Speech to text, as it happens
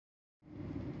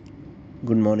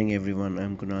Good morning, everyone.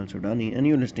 I'm Kunal Sudani, and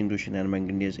you're listening to Shinhan Bank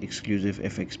India's exclusive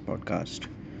FX podcast.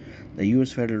 The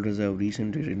US Federal Reserve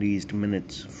recently released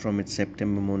minutes from its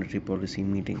September monetary policy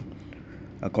meeting.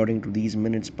 According to these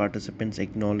minutes, participants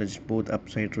acknowledged both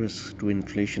upside risks to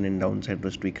inflation and downside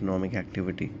risk to economic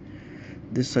activity.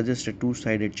 This suggests a two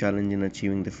sided challenge in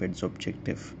achieving the Fed's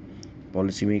objective.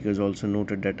 Policymakers also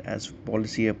noted that as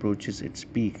policy approaches its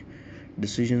peak,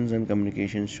 decisions and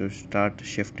communications should start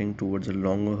shifting towards a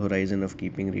longer horizon of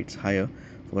keeping rates higher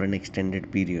for an extended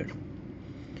period.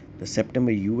 The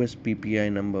September US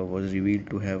PPI number was revealed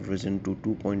to have risen to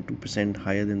 2.2%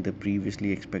 higher than the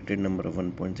previously expected number of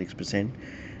 1.6%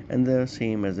 and the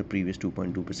same as the previous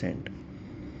 2.2%.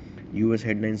 US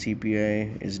headline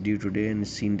CPI is due today and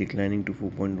is seen declining to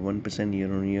 4.1%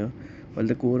 year on year, while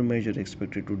the core measure is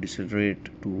expected to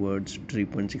decelerate towards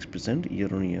 3.6% year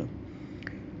on year.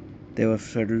 There were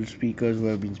several speakers who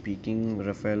have been speaking.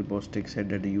 Rafael Bostic said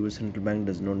that the US central bank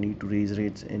does not need to raise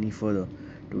rates any further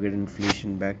to get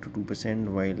inflation back to 2%,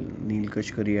 while Neil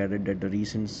Kashkari added that the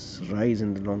recent rise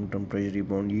in the long term treasury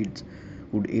bond yields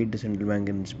would aid the central bank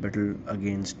in its battle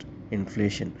against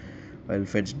inflation, while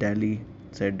Fed's Daly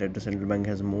said that the central bank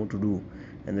has more to do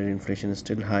and that inflation is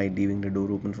still high, leaving the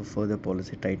door open for further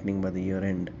policy tightening by the year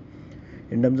end.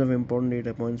 In terms of important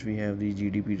data points, we have the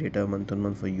GDP data month on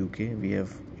month for UK. We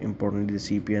have importantly the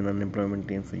CPI and unemployment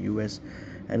claim for US,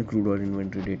 and crude oil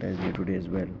inventory data is day to day as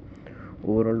well.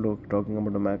 Overall, talking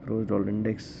about the macros, dollar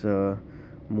index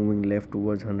moving left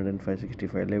towards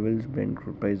 105.65 levels. Brent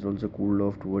crude price also cooled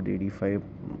off toward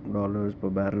 $85 per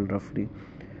barrel roughly.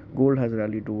 Gold has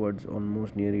rallied towards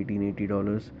almost near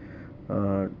 $1880.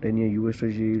 10-year US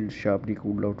Treasury yield sharply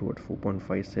cooled off towards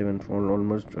 4.57 for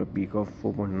almost a peak of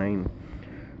 4.9.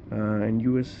 And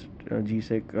US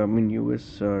GSEC, I mean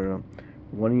US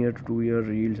 1 year to 2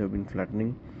 year yields have been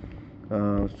flattening.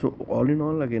 So all in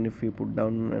all, again, if we put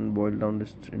down and boil down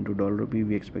this into dollar rupee,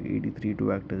 we expect 83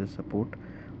 to act as a support,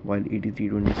 while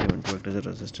 83.27 to act as a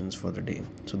resistance for the day.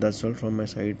 So that's all from my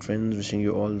side, friends. Wishing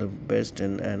you all the best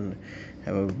and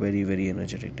have a very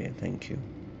energetic day. Thank you.